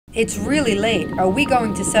It's really late. Are we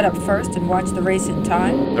going to set up first and watch the race in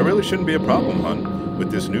time? There really shouldn't be a problem, hon.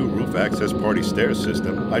 With this new roof access party stair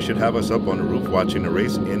system, I should have us up on the roof watching the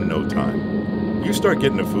race in no time. You start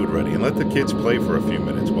getting the food ready and let the kids play for a few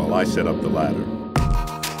minutes while I set up the ladder.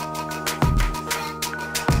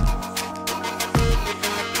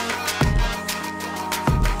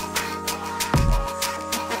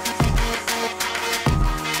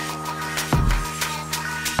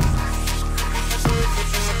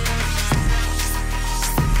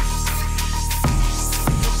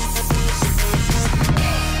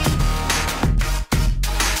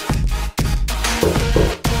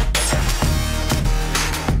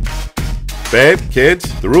 Babe,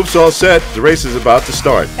 kids, the roof's all set. The race is about to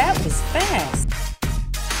start. That was fast.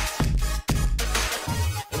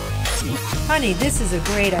 Honey, this is a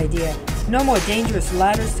great idea. No more dangerous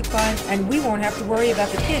ladders to climb, and we won't have to worry about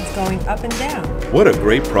the kids going up and down. What a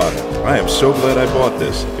great product. I am so glad I bought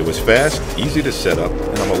this. It was fast, easy to set up,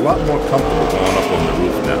 and I'm a lot more comfortable going up on the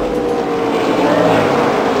roof now.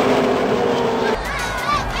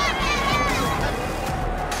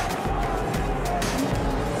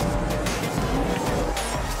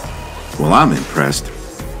 Well, I'm impressed.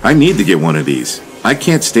 I need to get one of these. I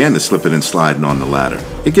can't stand the slipping and sliding on the ladder.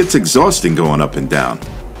 It gets exhausting going up and down,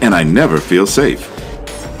 and I never feel safe.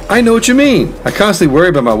 I know what you mean. I constantly worry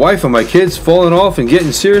about my wife and my kids falling off and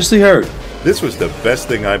getting seriously hurt. This was the best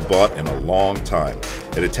thing I bought in a long time.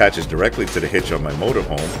 It attaches directly to the hitch on my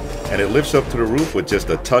motorhome, and it lifts up to the roof with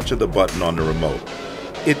just a touch of the button on the remote.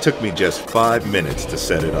 It took me just 5 minutes to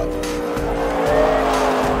set it up.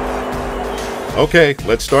 Okay,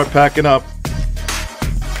 let's start packing up.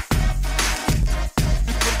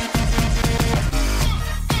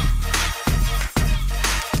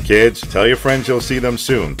 Kids, tell your friends you'll see them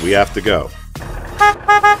soon. We have to go.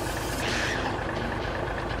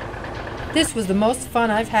 This was the most fun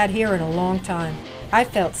I've had here in a long time. I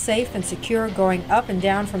felt safe and secure going up and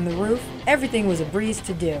down from the roof. Everything was a breeze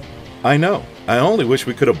to do. I know. I only wish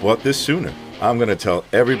we could have bought this sooner. I'm going to tell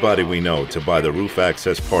everybody we know to buy the Roof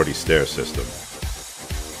Access Party Stair System.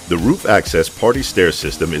 The Roof Access Party Stair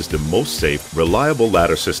System is the most safe, reliable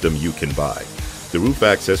ladder system you can buy. The Roof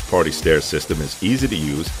Access Party Stair System is easy to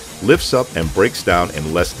use, lifts up and breaks down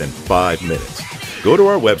in less than 5 minutes. Go to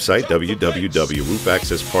our website,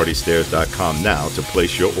 www.roofaccesspartystairs.com now to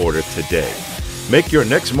place your order today. Make your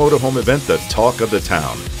next motorhome event the talk of the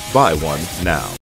town. Buy one now.